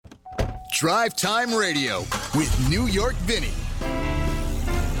DriveTime Radio with New York Vinnie.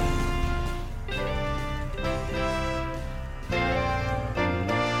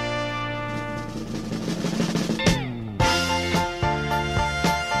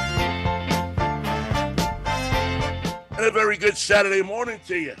 And a very good Saturday morning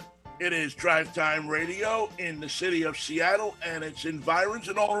to you. It is DriveTime Radio in the city of Seattle and its environs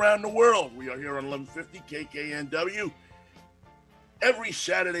and all around the world. We are here on 1150 KKNW every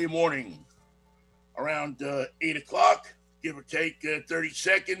Saturday morning around 8 o'clock, give or take 30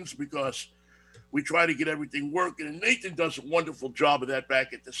 seconds, because we try to get everything working. And Nathan does a wonderful job of that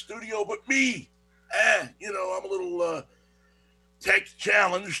back at the studio. But me, I'm a little tech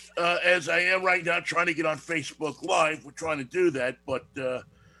challenged as I am right now, trying to get on Facebook Live. We're trying to do that, but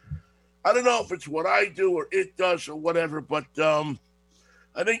I don't know if it's what I do or it does or whatever, but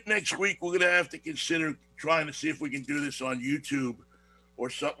I think next week we're going to have to consider trying to see if we can do this on YouTube or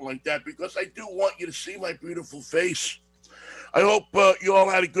something like that, because I do want you to see my beautiful face. I hope you all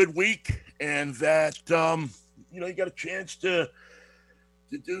had a good week and that, you got a chance to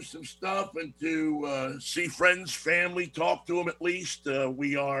do some stuff and to see friends, family, talk to them at least.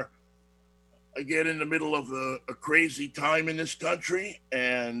 We are, again, in the middle of a crazy time in this country,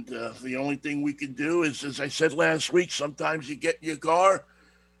 and the only thing we can do is, as I said last week, sometimes you get in your car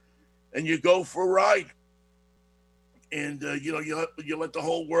and you go for a ride. And, you let the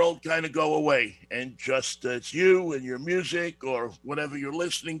whole world kind of go away, and just it's you and your music or whatever you're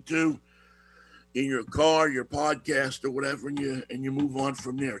listening to in your car, your podcast or whatever, and you move on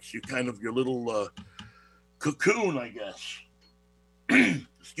from there. It's your little cocoon, I guess.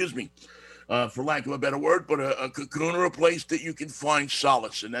 Excuse me, for lack of a better word, but a cocoon or a place that you can find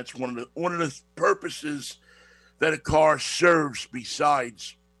solace. And that's one of the purposes that a car serves,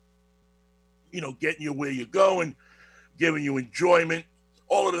 besides, getting you where you're going, giving you enjoyment,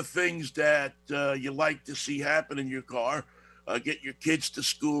 all of the things that you like to see happen in your car, get your kids to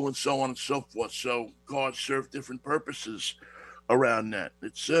school and so on and so forth. So cars serve different purposes around that.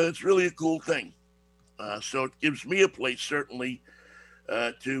 It's really a cool thing. So it gives me a place, certainly,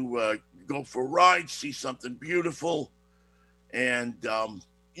 to go for a ride, see something beautiful, and,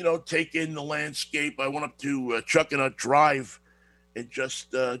 take in the landscape. I went up to Chuckanut Drive and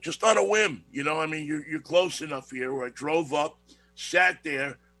just on a whim, you're close enough here where I drove up, sat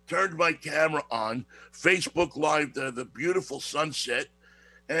there, turned my camera on, Facebook Live the beautiful sunset,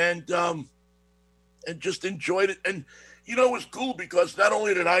 and just enjoyed it. And, it was cool because not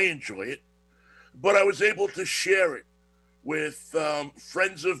only did I enjoy it, but I was able to share it with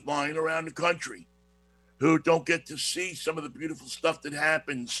friends of mine around the country who don't get to see some of the beautiful stuff that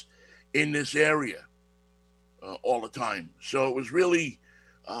happens in this area all the time. So it was really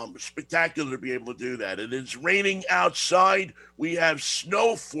spectacular to be able to do that. It is raining outside. We have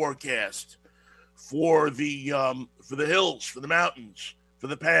snow forecast for the hills, for the mountains, for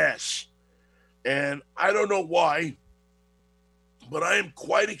the pass. And I don't know why, but I am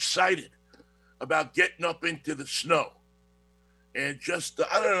quite excited about getting up into the snow and just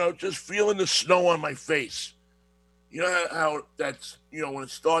feeling the snow on my face. You know how that's, when it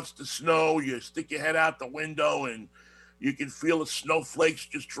starts to snow, you stick your head out the window and you can feel the snowflakes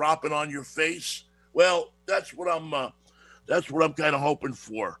just dropping on your face. Well, that's what I'm kind of hoping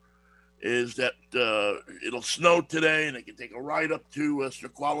for, is that it'll snow today and I can take a ride up to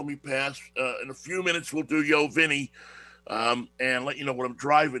Snoqualmie Pass. In a few minutes, we'll do York Vinnie and let you know what I'm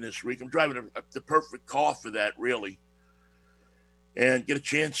driving this week. I'm driving the perfect car for that, really. And get a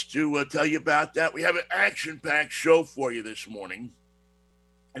chance to tell you about that. We have an action-packed show for you this morning.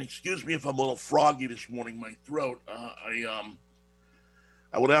 And excuse me if I'm a little froggy this morning, my throat. I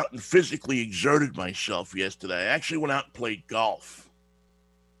went out and physically exerted myself yesterday. I actually went out and played golf.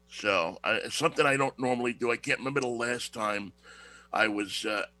 So something I don't normally do. I can't remember the last time I was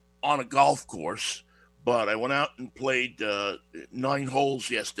on a golf course, but I went out and played 9 holes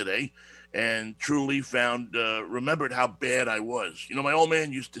yesterday. And truly remembered how bad I was. My old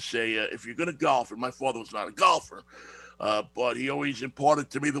man used to say, if you're going to golf, and my father was not a golfer, but he always imparted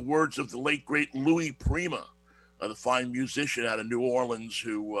to me the words of the late, great Louis Prima, the fine musician out of New Orleans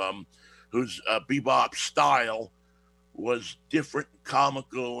whose bebop style was different,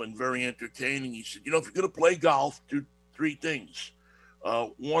 comical, and very entertaining. He said, if you're going to play golf, do 3 things.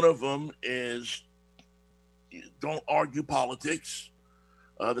 One of them is don't argue politics.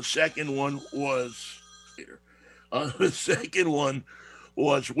 The second one was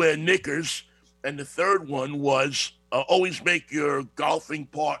wear knickers, and the third one was always make your golfing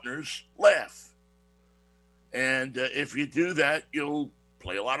partners laugh. And if you do that, you'll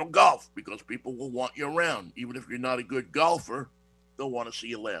play a lot of golf because people will want you around. Even if you're not a good golfer, they'll want to see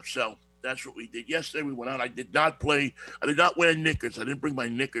you laugh. So That's what we did. Yesterday we went out. I did not wear knickers. I didn't bring my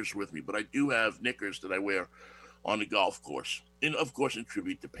knickers with me, but I do have knickers that I wear on the golf course. And, of course, in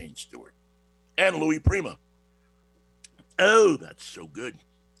tribute to Payne Stewart and Louis Prima. Oh, that's so good.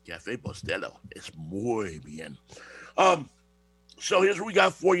 Café Bustelo. Es muy bien. So here's what we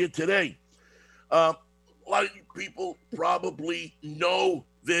got for you today. A lot of you people probably know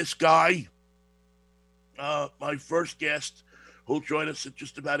this guy. My first guest, who'll join us at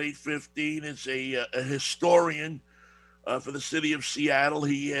just about 8:15, is a historian for the city of Seattle.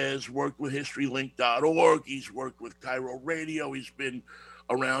 He has worked with HistoryLink.org. He's worked with Cairo Radio. He's been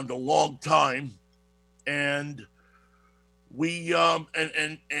around a long time, and we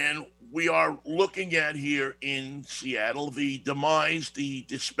we are looking at here in Seattle the demise, the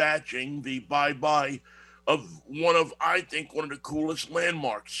dispatching, the bye-bye of I think one of the coolest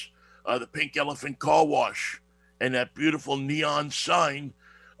landmarks, the Pink Elephant Car Wash, and that beautiful neon sign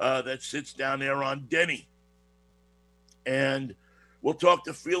that sits down there on Denny. And we'll talk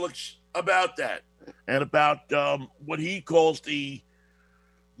to Feliks about that and about what he calls the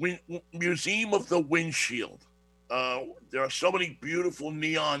Museum of the Windshield. There are so many beautiful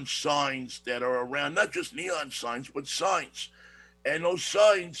neon signs that are around, not just neon signs, but signs. And those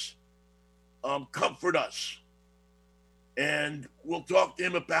signs comfort us. And we'll talk to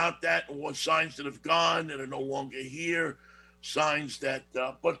him about that and what signs that have gone that are no longer here, signs that,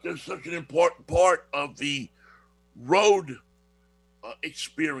 but there's such an important part of the road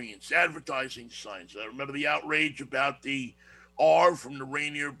experience, advertising signs. I remember the outrage about the R from the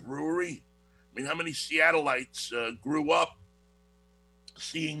Rainier Brewery. I mean, how many Seattleites grew up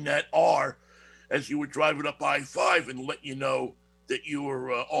seeing that R as you were driving up I-5 and let you know that you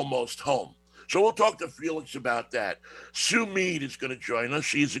were almost home? So we'll talk to Feliks about that. Sue Mead is going to join us.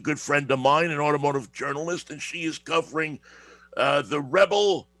 She's a good friend of mine, an automotive journalist, and she is covering the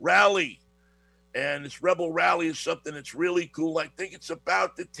Rebelle Rally. And this Rebelle Rally is something that's really cool. I think it's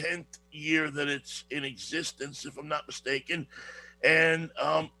about the 10th year that it's in existence, if I'm not mistaken. And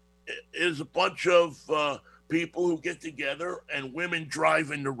it is a bunch of people who get together, and women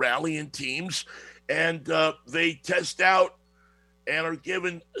drive in the rally in teams, and they test out and are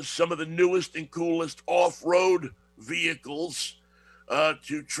given some of the newest and coolest off-road vehicles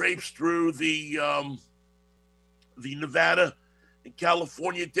to traipse through the Nevada and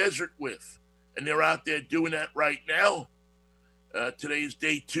California desert with. And they're out there doing that right now. Today is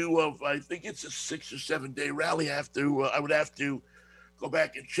day 2 of, I think it's a 6 or 7 day rally. I would have to go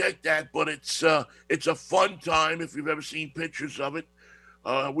back and check that, but it's a fun time if you've ever seen pictures of it.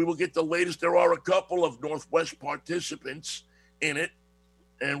 We will get the latest. There are a couple of Northwest participants in it,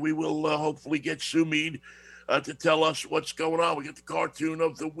 and we will hopefully get Sue Mead to tell us what's going on. We get the cartoon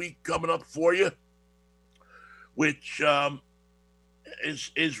of the week coming up for you, which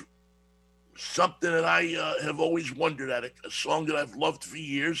is something that I have always wondered at, a song that I've loved for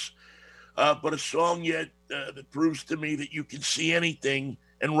years, but a song yet that proves to me that you can see anything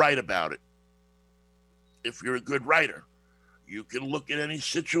and write about it. If you're a good writer, you can look at any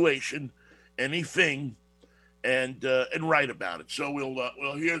situation, anything, and write about it. So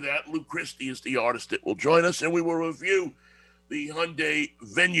we'll hear that. Lou Christie is the artist that will join us, and we will review the Hyundai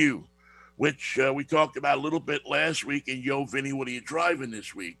Venue, which we talked about a little bit last week. And Yo, Vinnie, what are you driving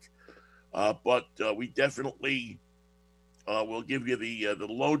this week? But we definitely will give you the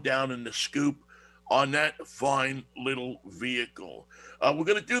lowdown and the scoop on that fine little vehicle. We're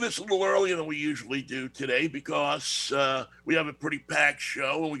going to do this a little earlier than we usually do today because we have a pretty packed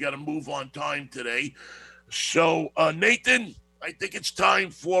show and we got to move on time today. So, Nathan, I think it's time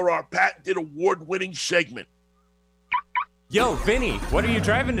for our patented award-winning segment. Yo, Vinny, what are you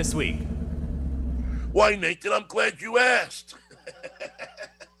driving this week? Why, Nathan, I'm glad you asked.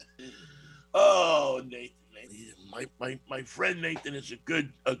 Oh, Nathan. My friend Nathan is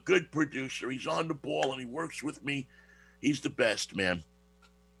a good producer. He's on the ball and he works with me. He's the best, man.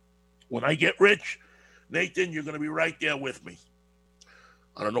 When I get rich, Nathan, you're going to be right there with me.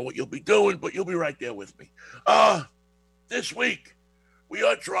 I don't know what you'll be doing, but you'll be right there with me. This week, we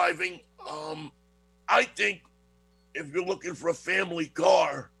are driving, I think if you're looking for a family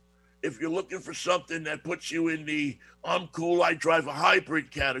car, if you're looking for something that puts you in the I'm cool, I drive a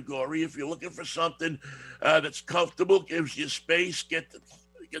hybrid category, if you're looking for something that's comfortable, gives you space,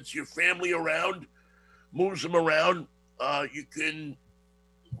 gets your family around, moves them around, you can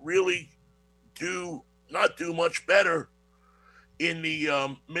really not do much better in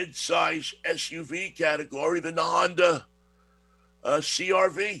the mid-size SUV category than the Honda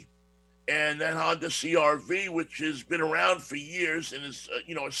CRV. And that Honda CRV, which has been around for years and is,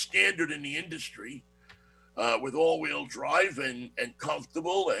 a standard in the industry with all-wheel drive and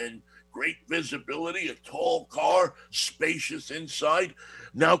comfortable and great visibility, a tall car, spacious inside,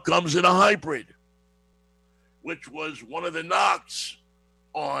 now comes in a hybrid, which was one of the knocks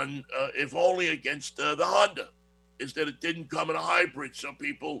on, if only against the Honda, is that it didn't come in a hybrid. Some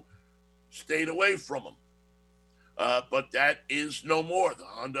people stayed away from them. But that is no more. The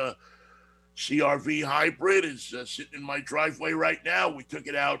Honda CR-V hybrid is sitting in my driveway right now. We took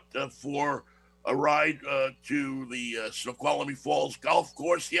it out for a ride to the Snoqualmie Falls Golf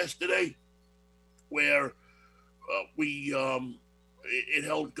Course yesterday, where it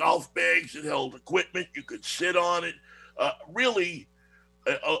held golf bags, it held equipment, you could sit on it. Really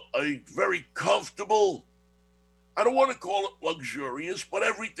a very comfortable, I don't want to call it luxurious, but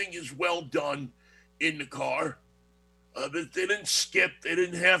everything is well done in the car. They didn't skip, they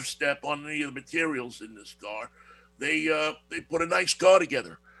didn't half step on any of the materials in this car. They put a nice car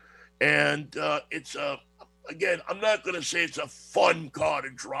together. And it's again, I'm not going to say it's a fun car to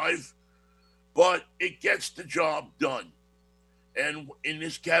drive, but it gets the job done. And in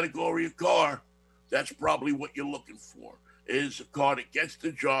this category of car, that's probably what you're looking for, is a car that gets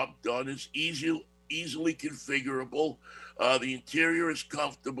the job done, is easily configurable. The interior is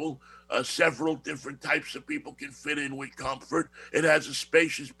comfortable. Several different types of people can fit in with comfort. It has a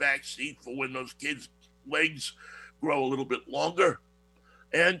spacious back seat for when those kids' legs grow a little bit longer.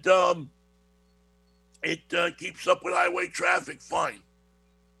 And it keeps up with highway traffic fine.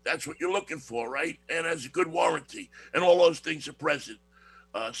 That's what you're looking for, right? And has a good warranty. And all those things are present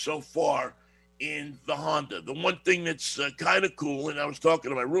so far in the Honda. The one thing that's kind of cool, and I was talking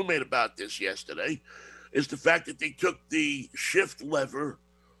to my roommate about this yesterday, is the fact that they took the shift lever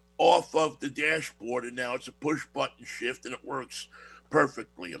off of the dashboard, and now it's a push-button shift, and it works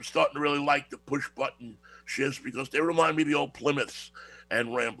perfectly. I'm starting to really like the push-button shifts because they remind me of the old Plymouths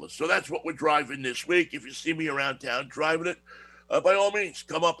and Ramblers. So that's what we're driving this week. If you see me around town driving it, by all means,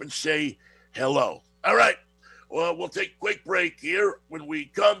 come up and say hello. All right. Well, we'll take a quick break here. When we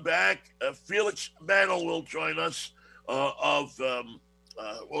come back, Feliks Banel will join us he's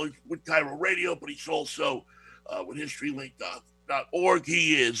with Cairo Radio, but he's also with HistoryLink.org.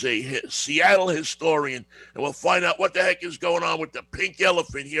 He is a Seattle historian, and we'll find out what the heck is going on with the pink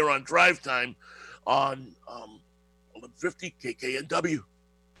elephant here on Drive Time on 1150 KKNW.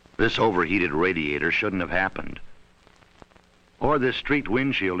 This overheated radiator shouldn't have happened. Or this street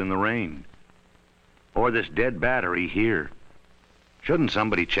windshield in the rain. Or this dead battery here. Shouldn't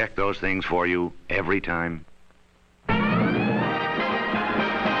somebody check those things for you every time?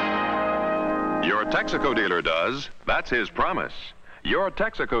 Your Texaco dealer does. That's his promise. Your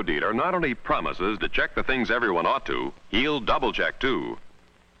Texaco dealer not only promises to check the things everyone ought to, he'll double check too.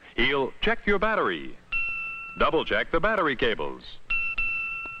 He'll check your battery. Double check the battery cables.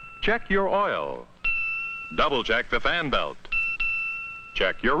 Check your oil. Double check the fan belt.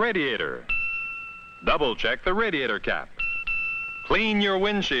 Check your radiator. Double check the radiator cap. Clean your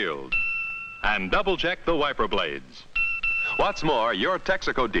windshield. And double check the wiper blades. What's more, your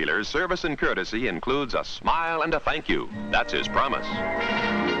Texaco dealer's service and courtesy includes a smile and a thank you. That's his promise.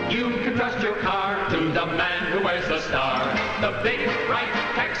 You can trust your car to the man who wears the star, the big, bright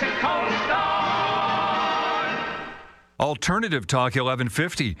Texaco star. Alternative Talk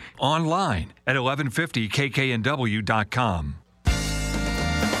 1150, online at 1150kknw.com.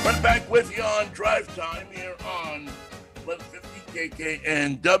 Right back with you on Drive Time here on 1150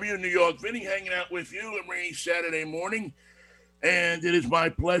 KKNW. New York Vinnie hanging out with you on rainy Saturday morning. And it is my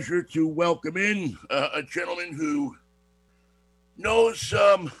pleasure to welcome in a gentleman who knows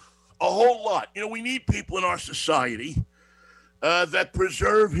a whole lot. You know, we need people in our society that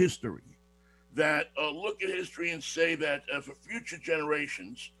preserve history, that look at history and say that for future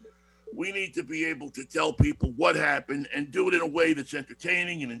generations, we need to be able to tell people what happened and do it in a way that's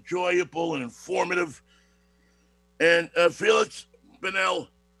entertaining and enjoyable and informative. And Feliks Banel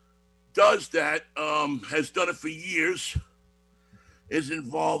does that, has done it for years, is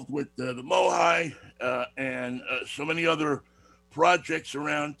involved with the Mohai and so many other projects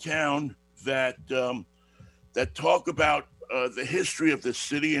around town that that talk about the history of the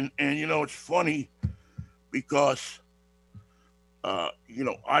city. And you know, it's funny because you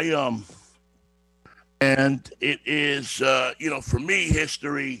know, and it is, you know, for me,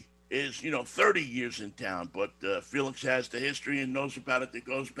 history is, you know, 30 years in town, but Feliks has the history and knows about it that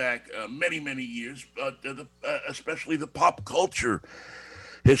goes back many, many years, but especially the pop culture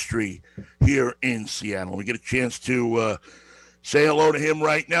history here in Seattle. We get a chance to say hello to him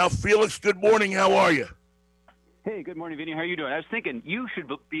right now. Feliks, good morning. How are you? Hey, good morning, Vinny. How are you doing? I was thinking you should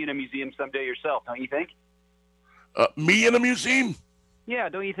be in a museum someday yourself, don't you think? Me in a museum? Yeah,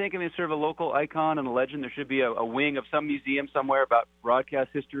 don't you think? I mean, it's sort of a local icon and a legend. There should be a wing of some museum somewhere about broadcast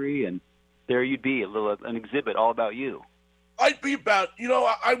history, and there you'd be, an exhibit all about you. I'd be about,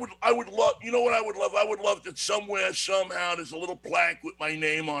 I would love, you know what I would love? I would love that somewhere, somehow, there's a little plaque with my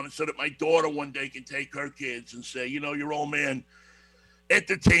name on it so that my daughter one day can take her kids and say, your old man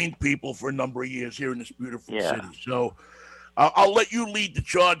entertained people for a number of years here in this beautiful city. So I'll let you lead the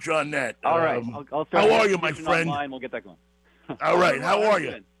charge on that. All right. I'll start. How are you, my friend? Online. We'll get that going. All right. How are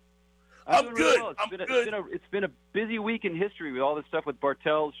you? I'm good. Well. I'm good. It's been a busy week in history with all this stuff with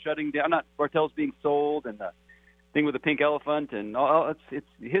Bartels shutting down, not Bartels being sold, and the thing with the pink elephant, and all. It's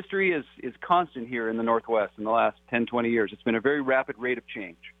history is constant here in the Northwest in the last 10, 20 years. It's been a very rapid rate of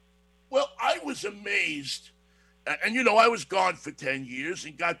change. Well, I was amazed, and I was gone for 10 years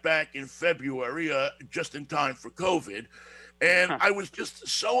and got back in February, just in time for COVID, and I was just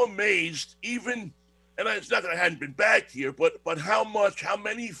so amazed, even. And it's not that I hadn't been back here, but how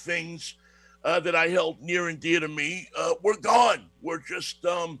many things that I held near and dear to me were gone. We're just,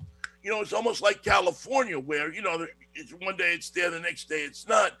 it's almost like California where, it's one day it's there, the next day it's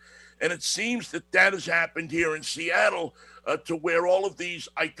not. And it seems that has happened here in Seattle to where all of these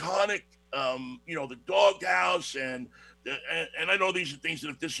iconic, the doghouse and I know these are things that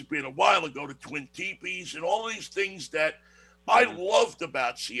have disappeared a while ago, the Twin Teepees and all of these things that I loved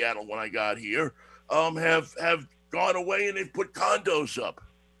about Seattle when I got here. Have gone away and they've put condos up.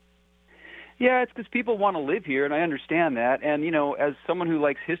 Yeah, it's because people want to live here, and I understand that. And, as someone who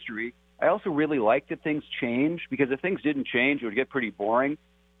likes history, I also really like that things change, because if things didn't change, it would get pretty boring.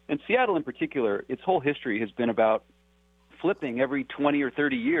 And Seattle in particular, its whole history has been about flipping every 20 or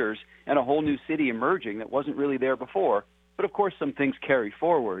 30 years and a whole new city emerging that wasn't really there before. But, of course, some things carry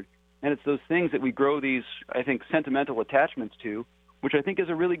forward. And it's those things that we grow these, I think, sentimental attachments to, which I think is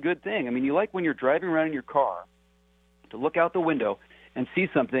a really good thing. I mean, you like when you're driving around in your car to look out the window and see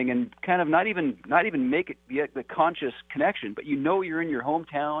something and kind of not even make it the conscious connection, but you're in your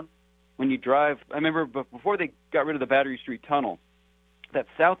hometown when you drive. I remember before they got rid of the Battery Street Tunnel, that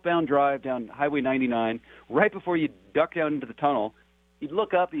southbound drive down Highway 99, right before you duck down into the tunnel, you'd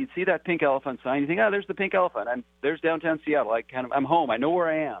look up and you'd see that pink elephant sign. You think, there's the pink elephant. There's downtown Seattle. I'm home. I know where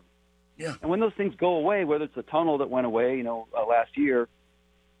I am. Yeah. And when those things go away, whether it's the tunnel that went away, last year,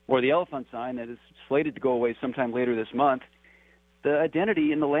 or the elephant sign that is slated to go away sometime later this month, the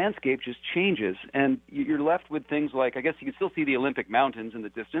identity in the landscape just changes. And you're left with things like, I guess you can still see the Olympic Mountains in the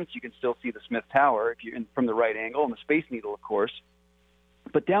distance. You can still see the Smith Tower if you're from the right angle, and the Space Needle, of course.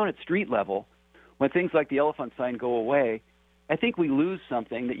 But down at street level, when things like the elephant sign go away, I think we lose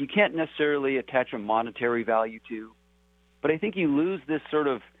something that you can't necessarily attach a monetary value to. But I think you lose this sort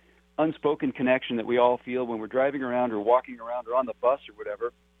of unspoken connection that we all feel when we're driving around or walking around or on the bus or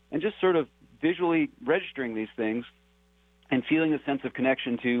whatever, and just sort of visually registering these things and feeling a sense of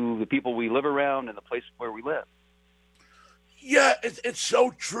connection to the people we live around and the place where we live. Yeah, it's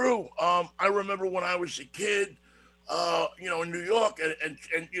so true. I remember when I was a kid, in New York,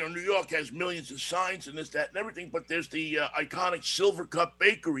 and New York has millions of signs and this, that, and everything, but there's the iconic Silver Cup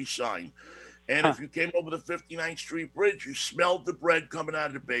Bakery sign. And if you came over the 59th Street Bridge, you smelled the bread coming out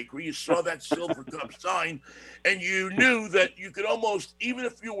of the bakery. You saw that Silver Cup sign, and you knew that you could almost, even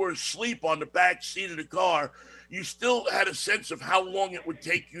if you were asleep on the back seat of the car, you still had a sense of how long it would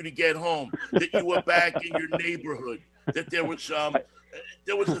take you to get home, that you were back in your neighborhood, that there was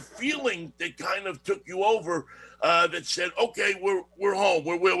a feeling that kind of took you over that said, okay, we're home.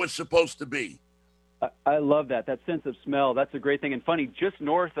 We're where we're supposed to be. I love that sense of smell. That's a great thing. And funny, just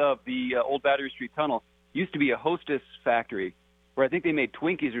north of the old Battery Street Tunnel used to be a Hostess factory where I think they made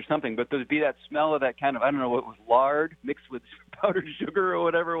Twinkies or something, but there'd be that smell of that kind of, I don't know what it was, lard mixed with powdered sugar or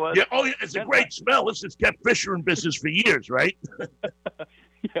whatever it was. Yeah, it's a great smell. This has kept Fisher in business for years, right?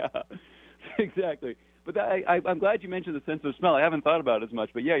 Yeah, exactly. But I'm glad you mentioned the sense of smell. I haven't thought about it as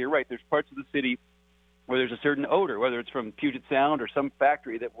much, but yeah, you're right. There's parts of the city where there's a certain odor, whether it's from Puget Sound or some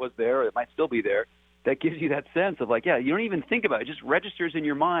factory that was there or it might still be there, that gives you that sense of like, yeah, you don't even think about it. It just registers in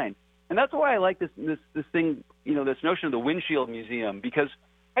your mind. And that's why I like this thing, this notion of the windshield museum, because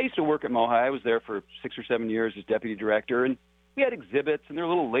I used to work at Mohi. I was there for 6 or 7 years as deputy director, and we had exhibits, and there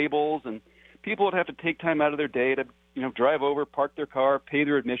were little labels, and people would have to take time out of their day to, drive over, park their car, pay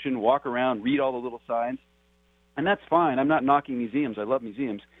their admission, walk around, read all the little signs. And that's fine. I'm not knocking museums. I love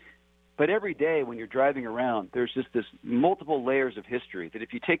museums. But every day when you're driving around, there's just this multiple layers of history that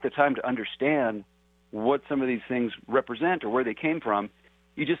if you take the time to understand what some of these things represent or where they came from,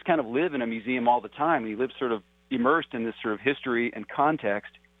 you just kind of live in a museum all the time. You live sort of immersed in this sort of history and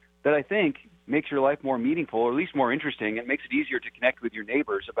context that I think makes your life more meaningful, or at least more interesting. It makes it easier to connect with your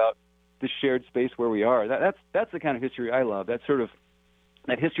neighbors about this shared space where we are. That's the kind of history I love. That sort of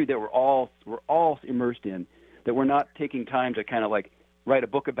that history that we're all immersed in, that we're not taking time to kind of like write a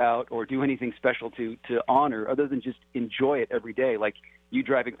book about or do anything special to honor, other than just enjoy it every day, like you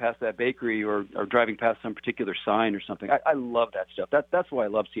driving past that bakery or driving past some particular sign or something. I love that stuff. That's why I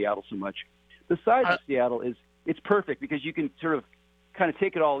love Seattle so much. The size of Seattle it's perfect because you can sort of kind of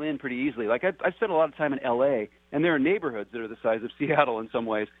take it all in pretty easily. Like I spent a lot of time in L.A., and there are neighborhoods that are the size of Seattle in some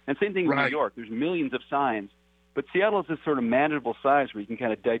ways, and same thing in New York. There's millions of signs, but Seattle is this sort of manageable size where you can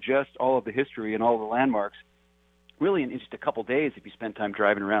kind of digest all of the history and all the landmarks really in just a couple days if you spend time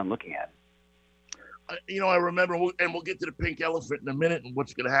driving around looking at it. I remember, and we'll get to the pink elephant in a minute and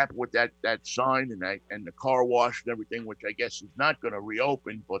what's going to happen with that sign and the car wash and everything, which I guess is not going to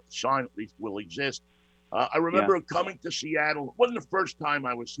reopen, but the sign at least will exist. I remember coming to Seattle. It wasn't the first time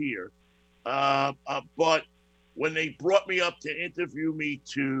I was here, but when they brought me up to interview me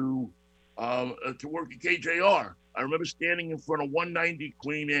to work at KJR, I remember standing in front of 190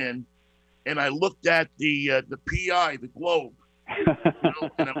 Queen Anne, and I looked at the PI, the globe, and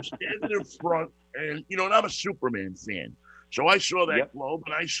I was standing in front, and and I'm a Superman fan, so I saw that globe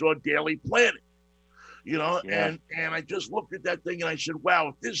and I saw Daily Planet, and I just looked at that thing and I said, wow,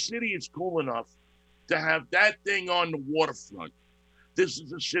 if this city is cool enough to have that thing on the waterfront, this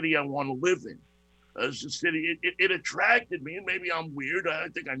is a city I want to live in. It's a city, it attracted me, and maybe I'm weird. I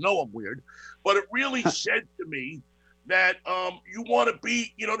think I know I'm weird, but it really said to me that you want to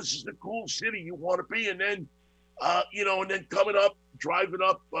be, this is the cool city you want to be. And then, and then coming up, driving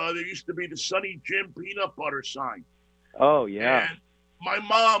up, there used to be the Sunny Jim peanut butter sign. Oh, yeah. And my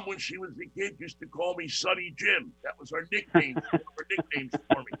mom, when she was a kid, used to call me Sunny Jim. That was her nickname, one of her nicknames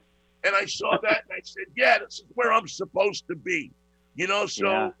for me. And I saw that and I said, yeah, this is where I'm supposed to be. The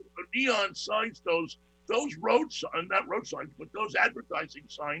neon signs, those road signs, not road signs, but those advertising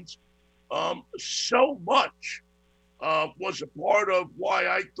signs, so much was a part of why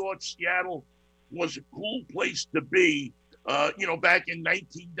I thought Seattle was a cool place to be, back in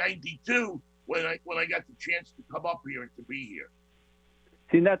 1992 when I got the chance to come up here and to be here.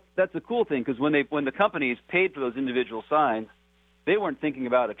 See, that's a cool thing, because when the companies paid for those individual signs, they weren't thinking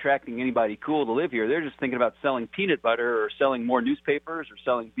about attracting anybody cool to live here. They're just thinking about selling peanut butter or selling more newspapers or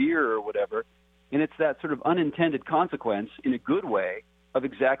selling beer or whatever. And it's that sort of unintended consequence, in a good way, of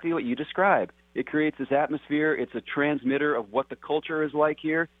exactly what you described. It creates this atmosphere. It's a transmitter of what the culture is like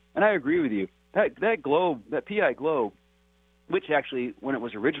here. And I agree with you. That globe, that PI globe, which actually, when it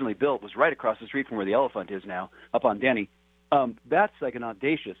was originally built, was right across the street from where the Elephant is now, up on Denny. That's like an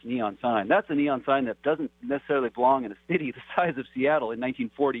audacious neon sign. That's a neon sign that doesn't necessarily belong in a city the size of Seattle in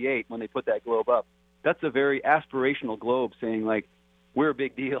 1948 when they put that globe up. That's a very aspirational globe saying, like, we're a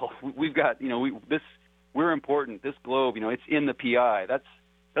big deal. We've got, we're important. This globe, it's in the PI.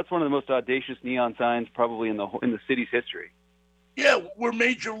 That's one of the most audacious neon signs probably in the city's history. Yeah, we're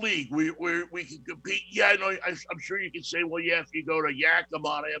major league. We can compete. Yeah, I know. I'm sure you can say, well, yeah, if you go to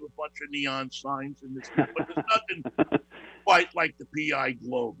Yakima, they have a bunch of neon signs in this, but there's nothing quite like the PI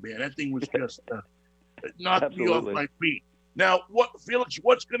globe, man. That thing was just knocked me off my feet. Now, Feliks,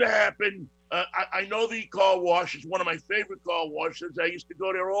 what's going to happen? I know the car wash is one of my favorite car washes. I used to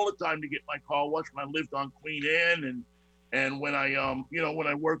go there all the time to get my car washed when I lived on Queen Anne and when I when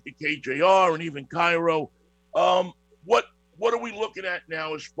I worked at KJR and even Cairo. What are we looking at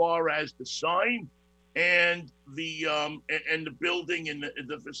now as far as the sign and the building and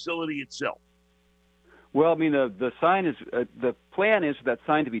the facility itself? Well, I mean, the sign is the plan is for that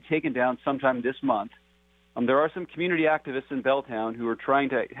sign to be taken down sometime this month. There are some community activists in Belltown who are trying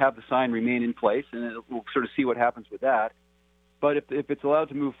to have the sign remain in place, and we'll sort of see what happens with that. But if it's allowed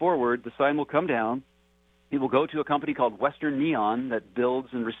to move forward, the sign will come down. It will go to a company called Western Neon that builds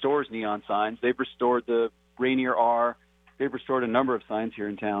and restores neon signs. They've restored the Rainier R. They've restored a number of signs here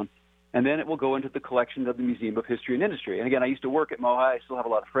in town. And then it will go into the collection of the Museum of History and Industry. And again, I used to work at Mohi. I still have a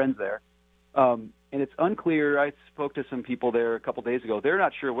lot of friends there. And it's unclear. I spoke to some people there a couple days ago. They're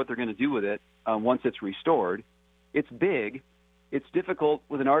not sure what they're going to do with it once it's restored. It's big. It's difficult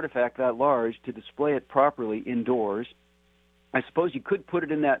with an artifact that large to display it properly indoors. I suppose you could put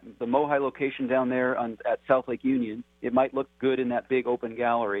it in the Mohi location down there at South Lake Union. It might look good in that big open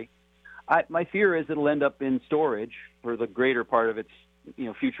gallery. My fear is it'll end up in storage for the greater part of its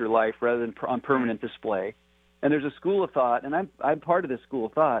future life rather than on permanent display. And there's a school of thought, and I'm part of this school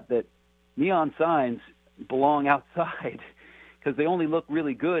of thought, that neon signs belong outside because they only look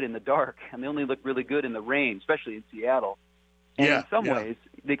really good in the dark and they only look really good in the rain, especially in Seattle. And in some ways,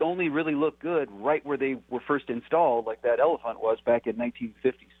 they only really look good right where they were first installed, like that Elephant was back in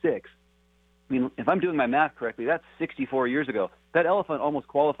 1956. I mean, if I'm doing my math correctly, that's 64 years ago. That Elephant almost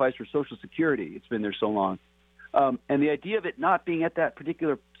qualifies for Social Security. It's been there so long. And the idea of it not being at that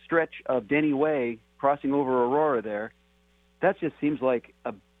particular stretch of Denny Way, crossing over Aurora there, that just seems like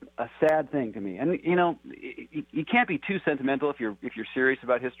a sad thing to me. And, you know, you can't be too sentimental if you're serious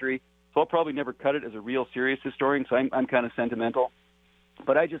about history. So I'll probably never cut it as a real serious historian, so I'm kind of sentimental.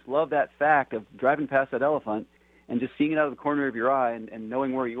 But I just love that fact of driving past that elephant and just seeing it out of the corner of your eye and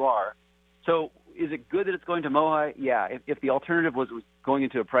knowing where you are. So is it good that it's going to Mohi? Yeah. If the alternative was going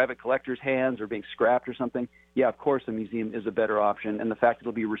into a private collector's hands or being scrapped or something, yeah, of course a museum is a better option. And the fact that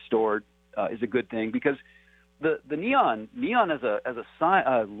it'll be restored is a good thing, because the neon as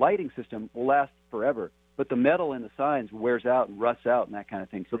a lighting system will last forever. But the metal in the signs wears out and rusts out and that kind of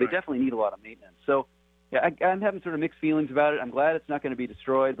thing. So they definitely need a lot of maintenance. So, yeah, I'm having sort of mixed feelings about it. I'm glad it's not going to be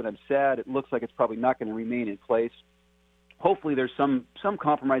destroyed, but I'm sad. It looks like it's probably not going to remain in place. Hopefully there's some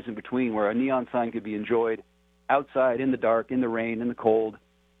compromise in between where a neon sign could be enjoyed outside in the dark, in the rain, in the cold,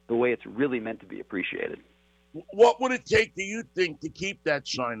 the way it's really meant to be appreciated. What would it take, do you think, to keep that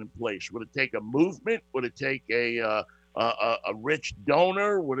sign in place? Would it take a movement? Would it take a rich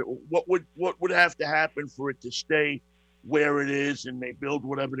donor? What would have to happen for it to stay where it is, and they build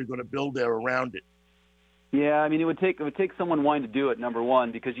whatever they're going to build there around it? Yeah, I mean, it would take someone wanting to do it, number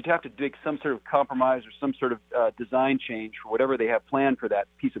one, because you'd have to make some sort of compromise or some sort of design change for whatever they have planned for that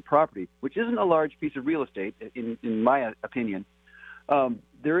piece of property, which isn't a large piece of real estate, in my opinion.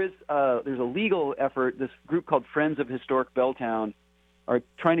 There's a legal effort. This group called Friends of Historic Belltown are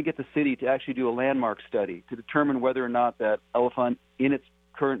trying to get the city to actually do a landmark study to determine whether or not that elephant in its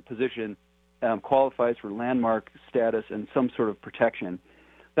current position qualifies for landmark status and some sort of protection.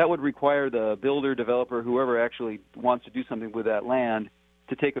 That would require the builder, developer, whoever actually wants to do something with that land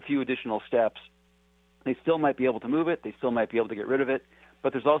to take a few additional steps. They still might be able to move it. They still might be able to get rid of it.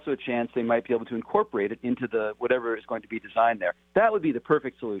 But there's also a chance they might be able to incorporate it into the whatever is going to be designed there. That would be the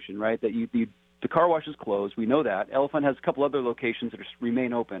perfect solution, right? That the car wash is closed. We know that. Elephant has a couple other locations that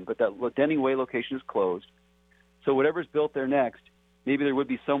remain open, but that Denny Way location is closed. So whatever's built there next, maybe there would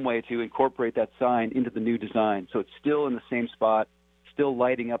be some way to incorporate that sign into the new design. So it's still in the same spot, still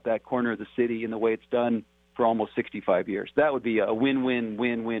lighting up that corner of the city in the way it's done for almost 65 years. That would be a win-win,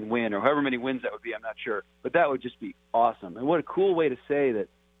 win-win-win, or however many wins that would be, I'm not sure. But that would just be awesome. And what a cool way to say that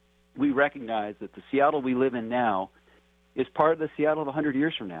we recognize that the Seattle we live in now is part of the Seattle of 100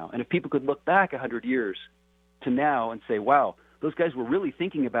 years from now. And if people could look back 100 years to now and say, wow, those guys were really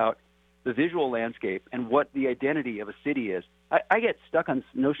thinking about the visual landscape and what the identity of a city is. I get stuck on this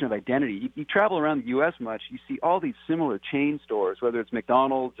notion of identity. You travel around the U.S. much, you see all these similar chain stores, whether it's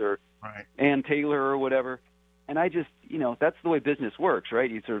McDonald's or Ann Taylor or whatever. And I just, that's the way business works, right?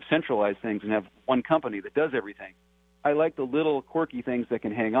 You sort of centralize things and have one company that does everything. I like the little quirky things that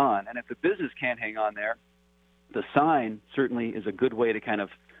can hang on. And if the business can't hang on there, the sign certainly is a good way to kind of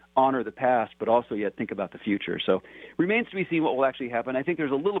honor the past, but also yet think about the future. So remains to be seen what will actually happen. I think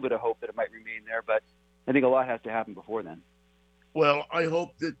there's a little bit of hope that it might remain there, but I think a lot has to happen before then. Well, I hope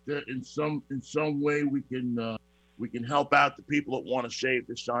that in some way we can help out the people that want to save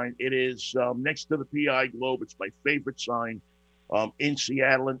the sign. It is next to the PI Globe. It's my favorite sign in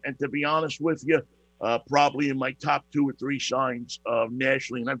Seattle, and to be honest with you, probably in my top 2 or 3 signs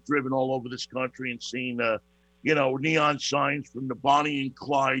nationally. And I've driven all over this country and seen neon signs from the Bonnie and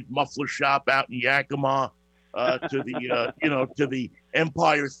Clyde muffler shop out in Yakima to the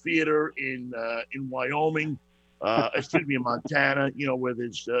Empire Theater in Wyoming. In Montana, where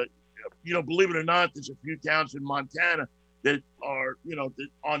there's, believe it or not, there's a few towns in Montana that are, that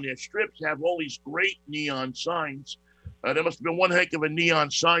on their strips have all these great neon signs. There must have been one heck of a neon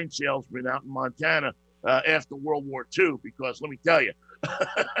sign salesman out in Montana after World War II, because let me tell you,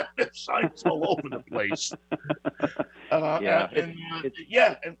 there's signs all over the place. And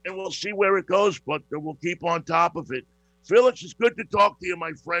we'll see where it goes, but we'll keep on top of it. Feliks, it's good to talk to you,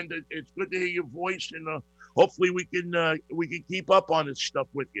 my friend. It's good to hear your voice, and hopefully we can keep up on this stuff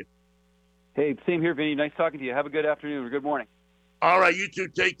with you. Hey, same here, Vinny. Nice talking to you. Have a good afternoon or good morning. All right, you too.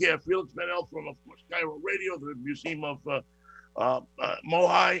 Take care. Feliks Banel from, of course, Cairo Radio, the Museum of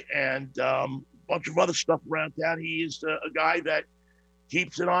Mohi, and a bunch of other stuff around town. He is a guy that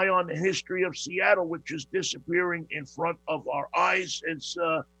keeps an eye on the history of Seattle, which is disappearing in front of our eyes.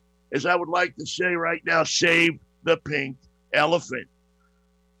 As I would like to say right now, save the pink elephant.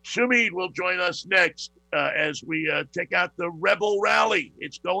 Sue Mead will join us next as we take out the Rebelle Rally.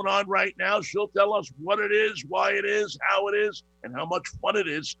 It's going on right now. She'll tell us what it is, why it is, how it is, and how much fun it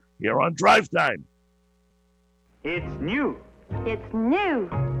is here on Drive Time. It's new. It's new.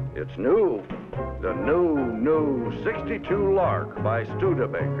 It's new. The new 62 Lark by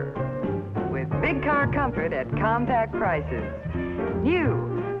Studebaker. With big car comfort at compact prices.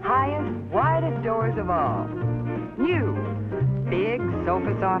 New. Highest, widest doors of all. New. Big,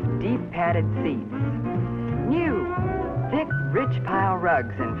 sofa-soft, deep padded seats. New. Thick, rich pile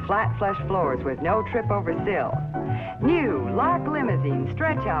rugs and flat flush floors with no trip over sill. New. Lark limousine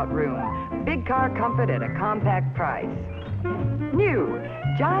stretch-out room. Big car comfort at a compact price. New.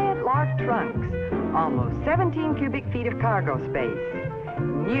 Giant Lark trunks. Almost 17 cubic feet of cargo space.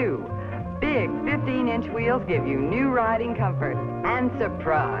 New. Big 15-inch wheels give you new riding comfort. And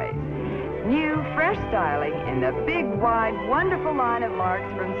surprise. New, fresh styling in the big, wide, wonderful line of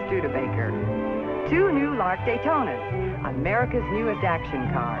Larks from Studebaker. 2 new Lark Daytonas, America's newest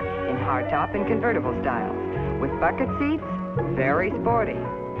action car, in hardtop and convertible styles, with bucket seats, very sporty.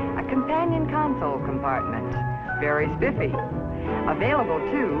 A companion console compartment, very spiffy. Available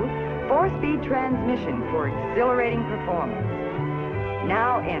too, 4-speed transmission for exhilarating performance.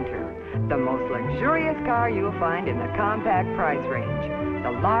 Now enter the most luxurious car you'll find in the compact price range,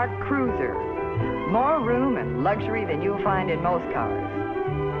 the Lark Cruiser. More room and luxury than you'll find in most cars.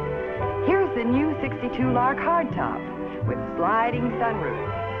 Here's the new 62 Lark Hardtop with sliding sunroof.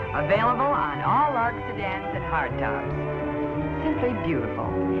 Available on all Lark sedans and hardtops. Simply beautiful.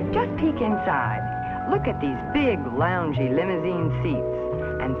 Just peek inside. Look at these big, loungy limousine seats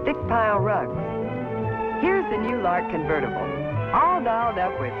and thick pile rugs. Here's the new Lark convertible, all dolled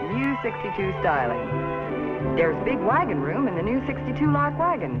up with new 62 styling. There's big wagon room in the new 62 Lark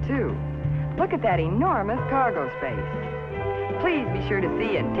wagon, too. Look at that enormous cargo space. Please be sure to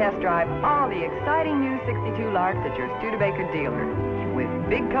see and test drive all the exciting new 62 Larks at your Studebaker dealer with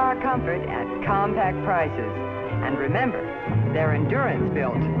big car comfort at compact prices. And remember, they're endurance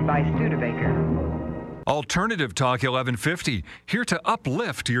built by Studebaker. Alternative Talk 1150, here to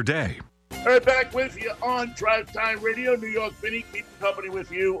uplift your day. All right, back with you on DriveTime Radio. New York Vinnie keeping company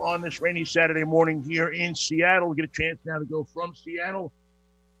with you on this rainy Saturday morning here in Seattle. We get a chance now to go from Seattle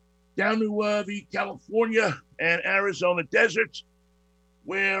down to the California and Arizona deserts,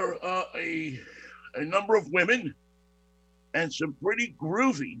 where a number of women and some pretty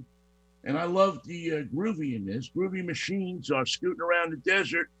groovy, and I love the groovy in this, groovy machines are scooting around the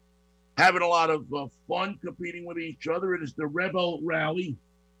desert, having a lot of fun competing with each other. It is the Rebelle Rally.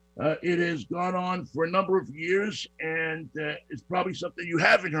 It has gone on for a number of years, and it's probably something you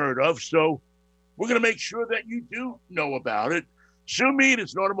haven't heard of. So we're going to make sure that you do know about it. Sue Mead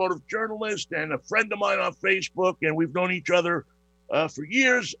is an automotive journalist and a friend of mine on Facebook, and we've known each other for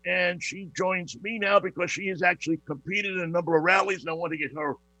years. And she joins me now because she has actually competed in a number of rallies, and I want to get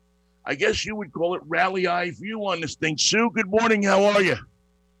her, I guess you would call it, rally eye view on this thing. Sue, good morning. How are you?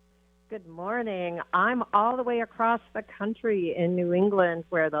 Good morning. I'm all the way across the country in New England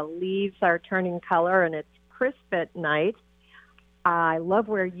where the leaves are turning color and it's crisp at night. I love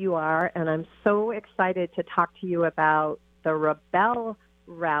where you are, and I'm so excited to talk to you about the Rebelle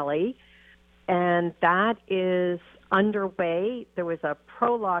Rally, and that is underway. There was a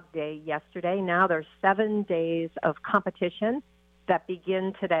prologue day yesterday. Now there's 7 days of competition that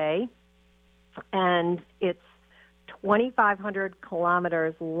begin today, and it's 2,500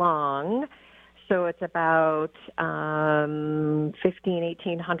 kilometers long, so it's about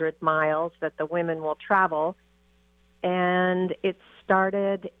 1,800 miles that the women will travel. And it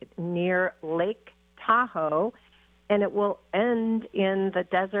started near Lake Tahoe, and it will end in the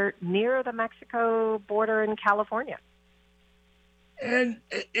desert near the Mexico border in California. And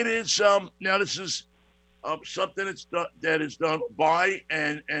it is, now this is something that is done by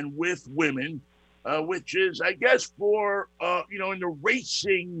and with women, which is, I guess, for, in the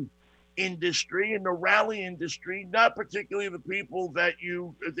racing industry, in the rally industry, not particularly the people that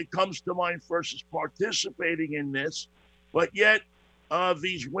comes to mind first as participating in this, but yet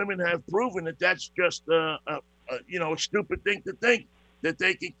these women have proven that that's just, a stupid thing to think, that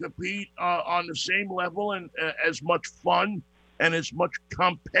they can compete on the same level and as much fun and as much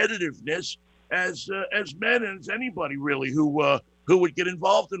competitiveness as men and as anybody really who would get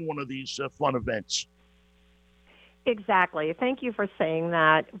involved in one of these fun events. Exactly. Thank you for saying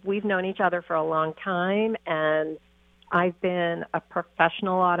that. We've known each other for a long time, and I've been a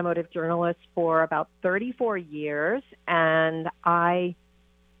professional automotive journalist for about 34 years, and I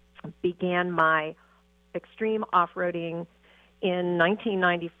began my extreme off-roading in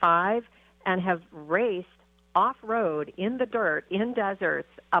 1995 and have raced off-road in the dirt, in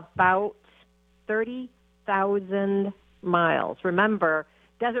deserts, about 30,000 miles. Remember,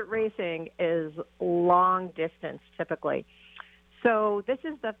 desert racing is long distance typically. So this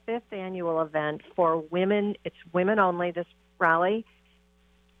is the 5th annual event for women. It's women only, this rally.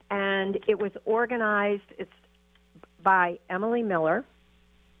 And it was organized by Emily Miller,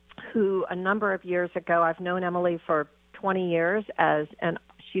 who a number of years ago, I've known Emily for 20 years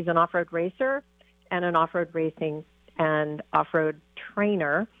she's an off-road racer and an off-road racing and off-road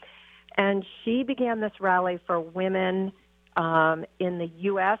trainer. And she began this rally for women in the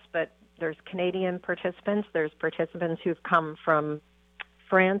U.S., but there's Canadian participants. There's participants who've come from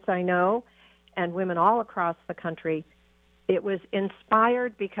France, I know, and women all across the country. It was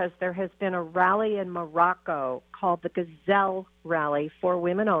inspired because there has been a rally in Morocco called the Gazelle Rally for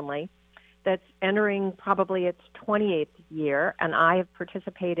women only that's entering probably its 28th year, and I have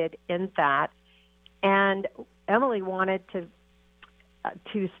participated in that. And Emily wanted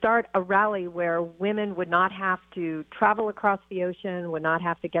to start a rally where women would not have to travel across the ocean, would not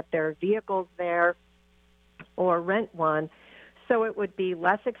have to get their vehicles there or rent one, so it would be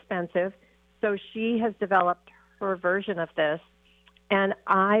less expensive. So she has developed her version of this, and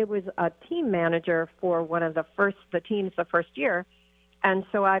I was a team manager for one of the teams the first year, and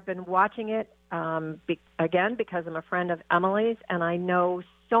so I've been watching it again because I'm a friend of Emily's, and I know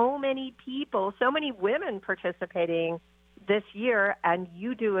so many people, so many women participating this year, and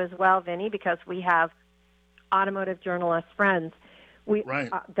you do as well, Vinny, because we have automotive journalist friends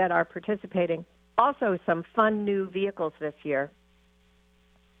that are participating. Also, some fun new vehicles this year.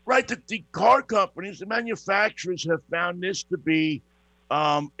 Right, the car companies, the manufacturers have found this to be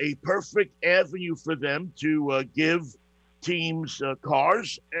a perfect avenue for them to give teams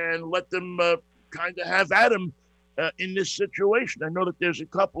cars and let them kind of have at them in this situation. I know that there's a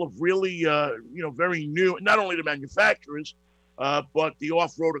couple of really, very new, not only the manufacturers, but the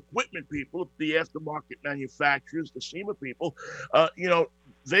off-road equipment people, the aftermarket manufacturers, the SEMA people,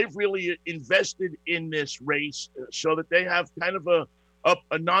 they've really invested in this race so that they have kind of a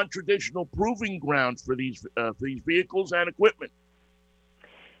non-traditional proving ground for these vehicles and equipment.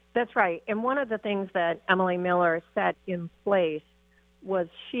 That's right. And one of the things that Emily Miller set in place was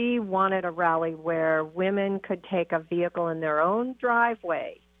she wanted a rally where women could take a vehicle in their own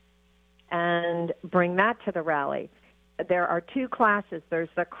driveway and bring that to the rally. There are two classes. There's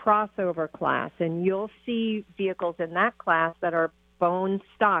the crossover class, and you'll see vehicles in that class that are bone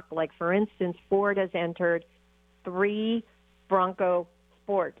stock. Like, for instance, Ford has entered 3 Bronco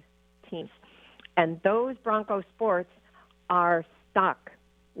Sport teams, and those Bronco Sports are stock,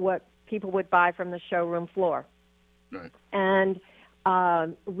 what people would buy from the showroom floor. Right. And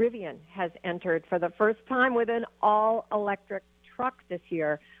Rivian has entered for the first time with an all-electric truck this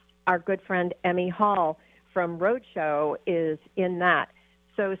year. Our good friend Emmy Hall from Roadshow is in that.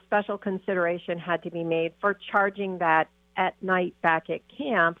 So special consideration had to be made for charging that at night back at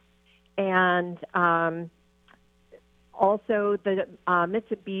camp. And also the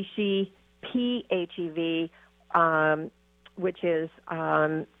Mitsubishi PHEV, which is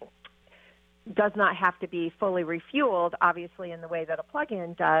does not have to be fully refueled, obviously, in the way that a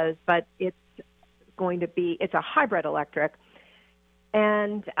plug-in does, but it's a hybrid electric.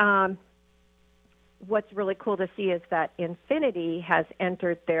 And what's really cool to see is that Infiniti has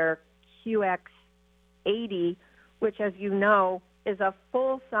entered their QX80, which, as you know, is a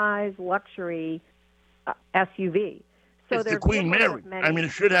full-size luxury SUV. So it's the Queen Mary. I mean,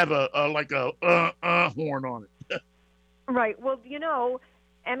 it should have a horn on it. Right. Well,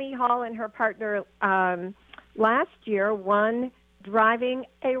 Emmy Hall and her partner last year won driving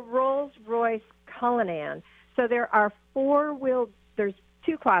a Rolls-Royce Cullinan. So there are there's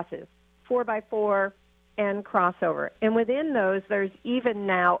 2 classes, 4x4 and crossover. And within those, there's even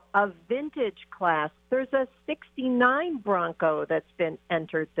now a vintage class. There's a 69 Bronco that's been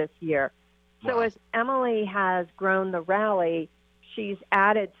entered this year. So as Emily has grown the rally, she's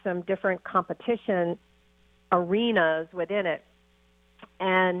added some different competition arenas within it.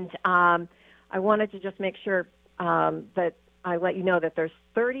 And I wanted to just make sure that I let you know that there's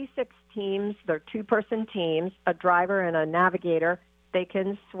 36 teams. They're 2-person teams, a driver and a navigator. They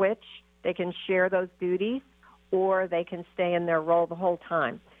can switch. They can share those duties, or they can stay in their role the whole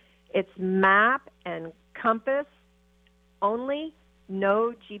time. It's map and compass only,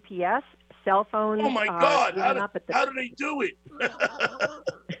 no GPS, cell phones. Oh, my God. How do they do it?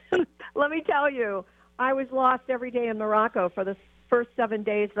 Let me tell you, I was lost every day in Morocco for the first 7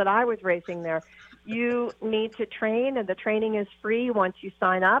 days that I was racing there. You need to train, and the training is free once you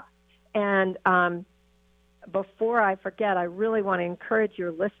sign up. And before I forget, I really want to encourage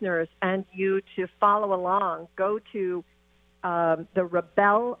your listeners and you to follow along. Go to the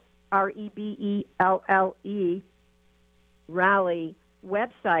Rebelle, REBELLE, Rally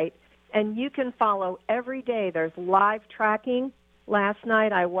website, and you can follow every day. There's live tracking. Last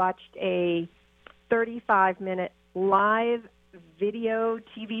night I watched a 35-minute live video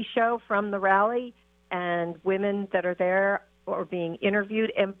TV show from the rally, and women that are there are being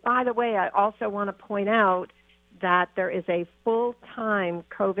interviewed. And by the way, I also want to point out that there is a full-time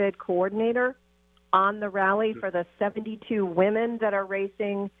COVID coordinator on the rally for the 72 women that are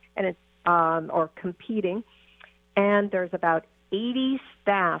racing and it's or competing. And there's about 80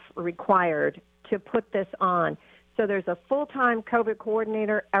 staff required to put this on. So there's a full-time COVID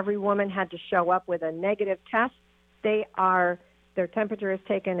coordinator. Every woman had to show up with a negative test. Their temperature is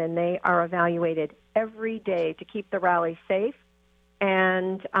taken and they are evaluated every day to keep the rally safe.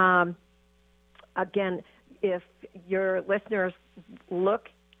 And again, if your listeners look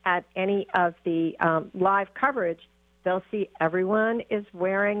at any of the live coverage, they'll see everyone is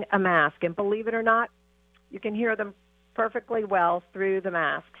wearing a mask. And believe it or not, you can hear them perfectly well through the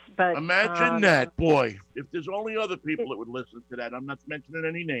masks. But imagine that, boy. If there's only other people that would listen to that, I'm not mentioning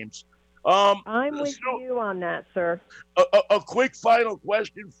any names. I'm with you on that, sir. A quick final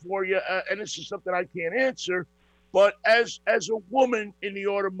question for you, and this is something I can't answer, but as a woman in the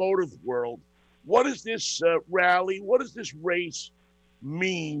automotive world, what does this rally, what does this race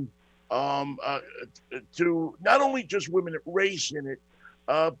mean to not only just women that race in it,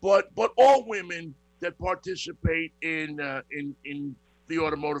 but all women that participate in the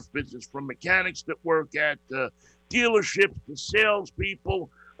automotive business, from mechanics that work at dealerships to salespeople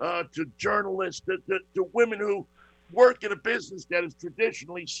to journalists to women who work in a business that is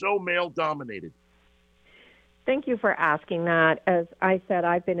traditionally so male-dominated? Thank you for asking that. As I said,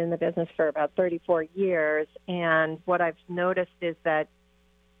 I've been in the business for about 34 years, and what I've noticed is that,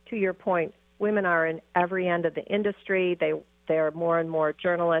 to your point, women are in every end of the industry. They're more and more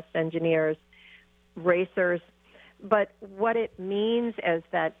journalists, engineers, racers. But what it means is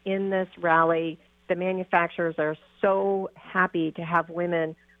that in this rally, the manufacturers are so happy to have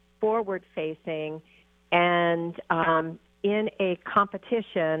women forward-facing and in a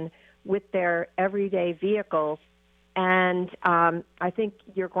competition with their everyday vehicles. And I think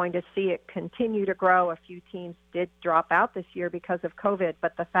you're going to see it continue to grow. A few teams did drop out this year because of COVID,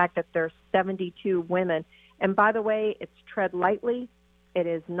 but the fact that there's 72 women, and by the way, it's tread lightly. It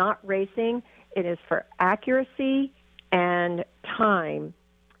is not racing. It is for accuracy and time,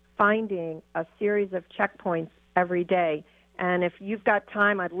 finding a series of checkpoints every day. And if you've got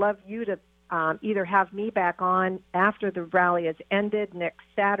time, I'd love you to either have me back on after the rally has ended next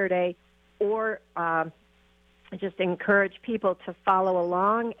Saturday, or just encourage people to follow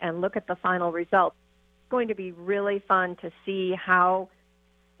along and look at the final results. It's going to be really fun to see how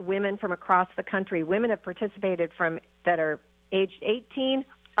women from across the country, women have participated from that are aged 18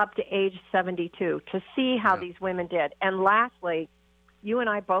 up to age 72, to see how these women did. And lastly, you and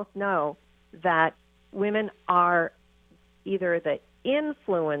I both know that women are either the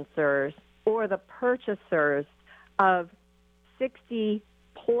influencers or the purchasers of 60+%.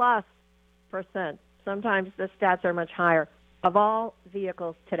 Sometimes the stats are much higher, of all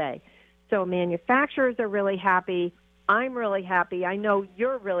vehicles today. So manufacturers are really happy. I'm really happy. I know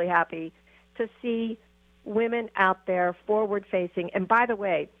you're really happy to see women out there forward-facing. And by the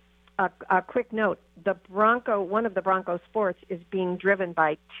way, a quick note, one of the Bronco Sports is being driven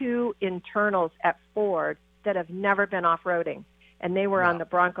by two internals at Ford that have never been off-roading. And they were on the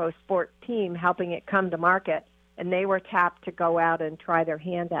Bronco Sport team helping it come to market, and they were tapped to go out and try their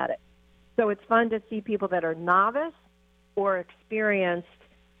hand at it. So it's fun to see people that are novice or experienced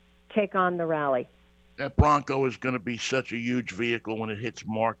take on the rally. That Bronco is going to be such a huge vehicle when it hits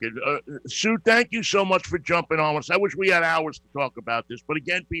market. Sue, thank you so much for jumping on us. I wish we had hours to talk about this. But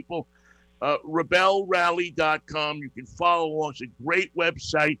again, people, RebelleRally.com. You can follow along. It's a great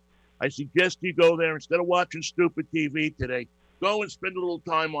website. I suggest you go there instead of watching stupid TV today. Go and spend a little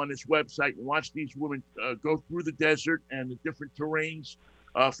time on this website and watch these women go through the desert and the different terrains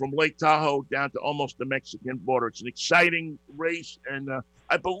from Lake Tahoe down to almost the Mexican border. It's an exciting race, and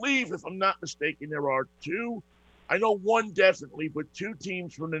I believe, if I'm not mistaken, there are two. I know one definitely, but two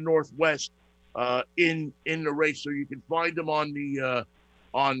teams from the Northwest in the race. So you can find them on the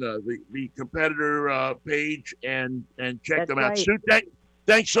competitor page and check them out. Right. Sue,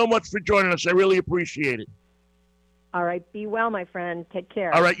 thanks so much for joining us. I really appreciate it. All right. Be well, my friend. Take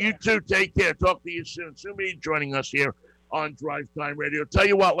care. All right. You too. Take care. Talk to you soon. Sue Mead joining us here on DriveTime Radio. Tell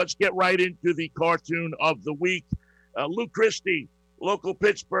you what, let's get right into the cartoon of the week. Lou Christie, local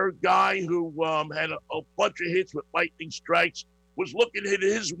Pittsburgh guy who had a bunch of hits with lightning strikes, was looking at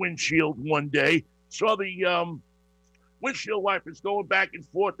his windshield one day, saw the windshield wipers going back and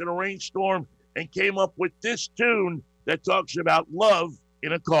forth in a rainstorm, and came up with this tune that talks about love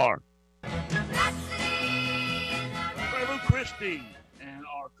in a car. Lou Christie and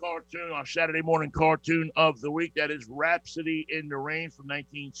our Saturday morning cartoon of the week, that is Rhapsody in the Rain from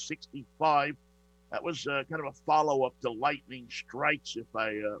 1965. That was kind of a follow-up to Lightning Strikes, if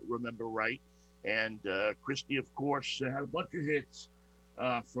I remember right. And Christie, of course, had a bunch of hits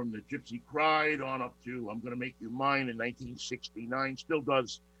from the Gypsy Pride on up to I'm Gonna Make You Mine in 1969. Still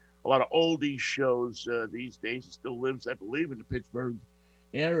does a lot of oldies shows these days. It still lives, I believe, in the Pittsburgh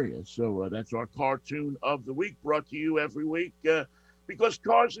area. So that's our cartoon of the week, brought to you every week because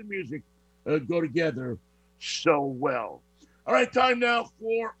cars and music go together so well. All right, time now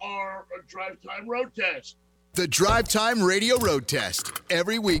for our Drive Time Road Test. The Drive Time Radio Road Test.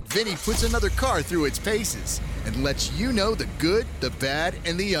 Every week, Vinnie puts another car through its paces and lets you know the good, the bad,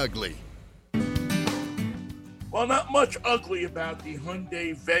 and the ugly. Well, not much ugly about the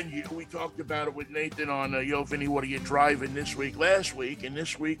Hyundai Venue. We talked about it with Nathan on Yo, Vinnie, what are you driving this week, last week? And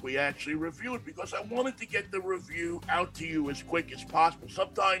this week we actually reviewed because I wanted to get the review out to you as quick as possible.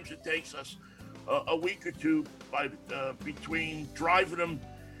 Sometimes it takes us a week or two between driving them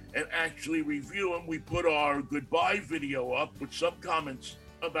and actually review them. We put our goodbye video up with some comments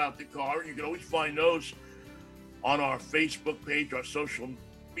about the car. You can always find those on our Facebook page, our social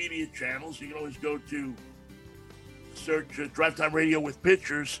media channels. You can always go to search Drive Time Radio with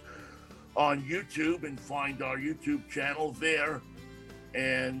pictures on YouTube and find our YouTube channel there.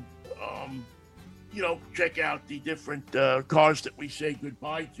 And, check out the different cars that we say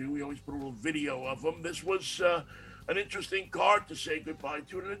goodbye to. We always put a little video of them. This was an interesting car to say goodbye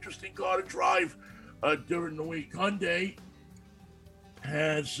to, and an interesting car to drive during the week. Hyundai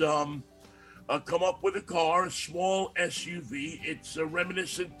has come up with a car, a small SUV. It's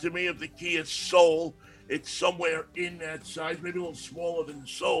reminiscent to me of the Kia Soul. It's somewhere in that size, maybe a little smaller than the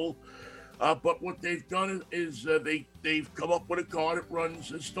Soul. But what they've done is they've come up with a car that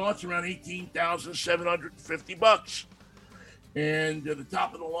starts around $18,750, and the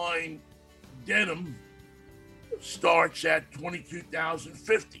top of the line denim starts at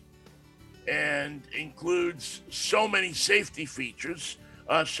 $22,050, and includes so many safety features,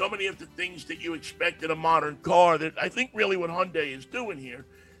 so many of the things that you expect in a modern car. That I think really what Hyundai is doing here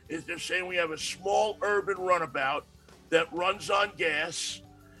is they're saying we have a small urban runabout that runs on gas.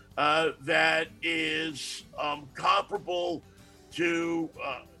 That is comparable to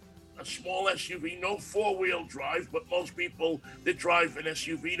a small SUV, no four-wheel drive, but most people that drive an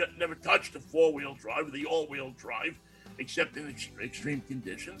SUV never touch the four-wheel drive or the all-wheel drive, except in extreme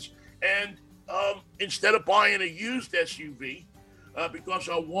conditions. And instead of buying a used SUV, because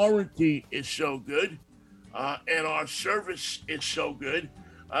our warranty is so good and our service is so good,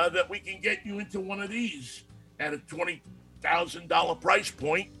 that we can get you into one of these at a $20,000 price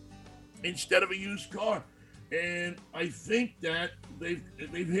point instead of a used car. And I think that they've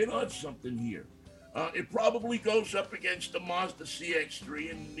hit on something here. It probably goes up against the Mazda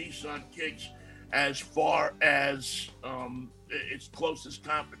CX-3 and Nissan Kicks as far as its closest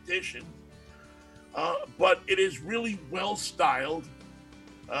competition. But it is really well styled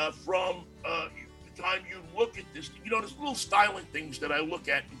from the time you look at this. There's little styling things that I look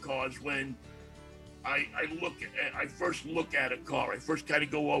at in cars when I first look at a car. I first kind of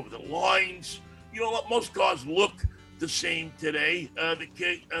go over the lines. Most cars look the same today. The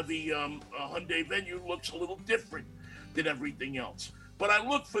Hyundai Venue looks a little different than everything else. But I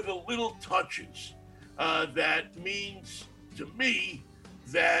look for the little touches that means to me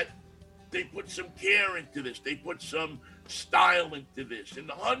that they put some care into this. They put some style into this. And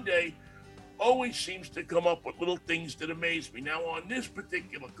the Hyundai always seems to come up with little things that amaze me. Now, on this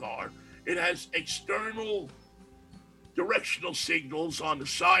particular car, it has external directional signals on the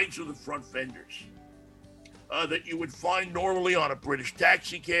sides of the front fenders that you would find normally on a British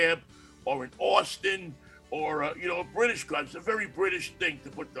taxi cab or in Austin or, a British car. It's a very British thing to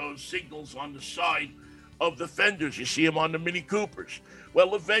put those signals on the side of the fenders. You see them on the Mini Coopers.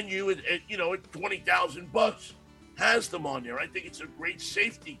 Well, the Venue, at $20,000, has them on there. I think it's a great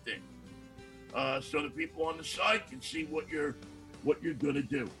safety thing, so the people on the side can see what you're going to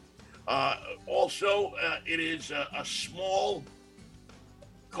do. Also, it is a small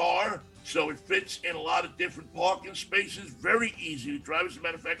car, so it fits in a lot of different parking spaces. Very easy to drive. As a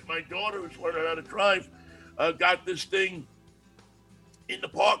matter of fact, my daughter, who's learning how to drive, got this thing in the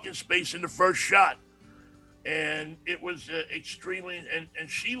parking space in the first shot. And it was extremely, and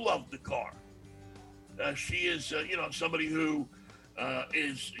she loved the car. She is, somebody who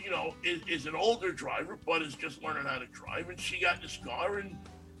is an older driver, but is just learning how to drive. And she got in this car and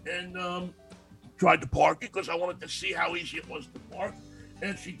tried to park it because I wanted to see how easy it was to park.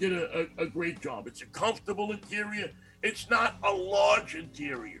 And she did a great job. It's a comfortable interior. It's not a large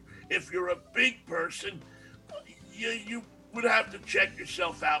interior. If you're a big person, you would have to check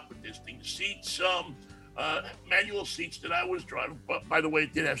yourself out with this thing. Seats, manual seats that I was driving, but by the way,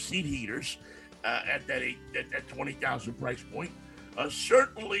 it did have seat heaters at that $20,000 price point.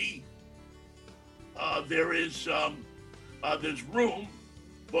 Certainly, there's room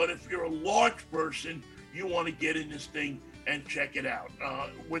But if you're a large person, you want to get in this thing and check it out.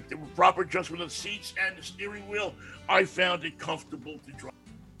 With the proper adjustment of the seats and the steering wheel, I found it comfortable to drive.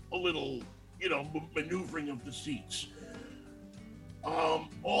 A little, maneuvering of the seats.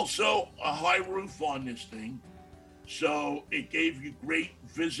 Also, a high roof on this thing, so it gave you great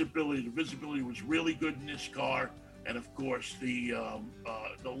visibility. The visibility was really good in this car, and of course, the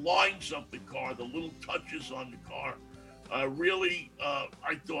lines of the car, the little touches on the car, really,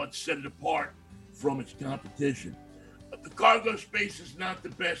 I thought, set it apart from its competition. The cargo space is not the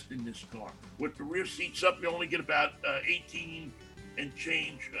best in this car. With the rear seats up, you only get about 18 and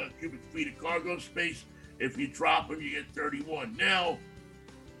change cubic feet of cargo space. If you drop them, you get 31. Now,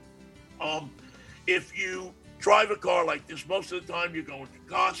 if you drive a car like this, most of the time you're going to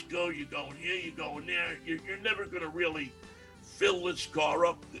Costco, you're going here, you're going there. You're never going to really fill this car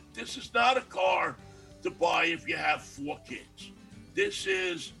up. This is not a car to buy if you have 4 kids. This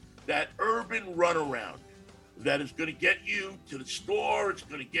is that urban runaround that is going to get you to the store. It's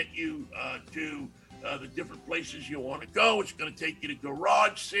going to get you to the different places you want to go. It's going to take you to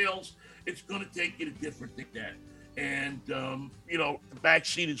garage sales. It's going to take you to different things like that. And, the back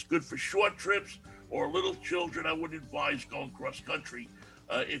seat is good for short trips or little children. I wouldn't advise going cross country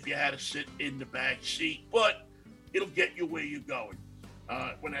if you had to sit in the back seat, but it'll get you where you're going.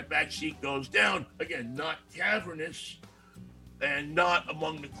 When that back seat goes down, again, not cavernous and not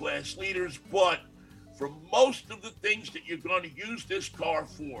among the class leaders, but for most of the things that you're going to use this car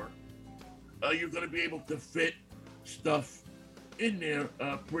for, you're going to be able to fit stuff in there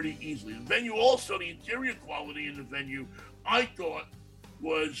pretty easily. The Venue also, the interior quality in the Venue, I thought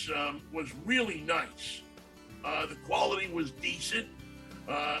was really nice. The quality was decent.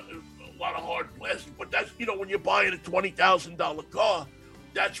 A lot of hard plastic, but that's, when you're buying a $20,000 car,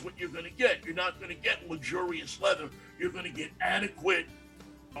 that's what you're going to get. You're not going to get luxurious leather. You're going to get adequate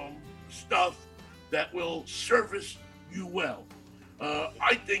stuff that will service you well.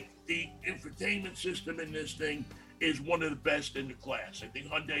 I think the infotainment system in this thing is one of the best in the class. I think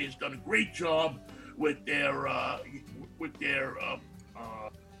Hyundai has done a great job with their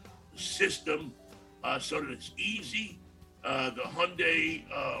system so that it's easy. The Hyundai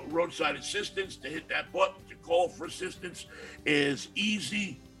roadside assistance, to hit that button to call for assistance, is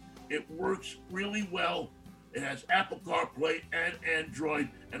easy. It works really well. It has Apple CarPlay and Android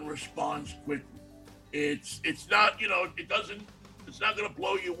and responds quickly. It's not, it's not going to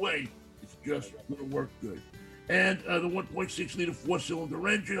blow you away. It's just going to work good. And the 1.6 liter 4-cylinder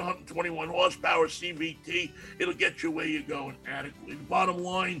engine, 121 horsepower CVT, it'll get you where you're going adequately. The bottom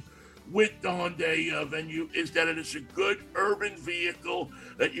line with the Hyundai Venue is that it is a good urban vehicle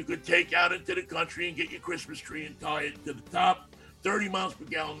that you could take out into the country and get your Christmas tree and tie it to the top. 30 miles per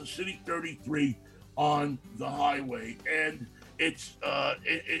gallon in the city, 33 on the highway. And it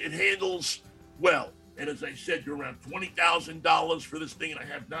handles well. And as I said, you're around $20,000 for this thing, and I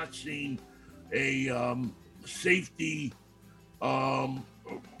have not seen a safety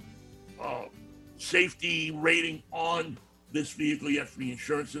rating on this vehicle yet from the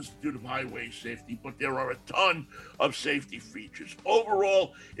Insurance Institute of Highway Safety, but there are a ton of safety features.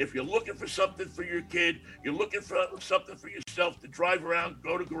 Overall, if you're looking for something for your kid, you're looking for something for yourself to drive around,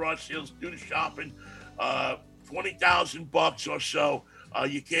 go to garage sales, do the shopping, $20,000 or so,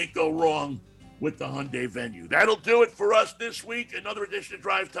 you can't go wrong with the Hyundai Venue. That'll do it for us this week. Another edition of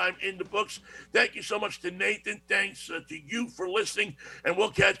Drive Time in the books. Thank you so much to Nathan. Thanks to you for listening. And we'll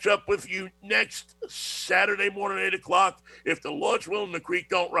catch up with you next Saturday morning, 8 o'clock. If the Lord's will and the creek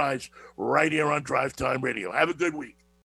don't rise, right here on Drive Time Radio. Have a good week.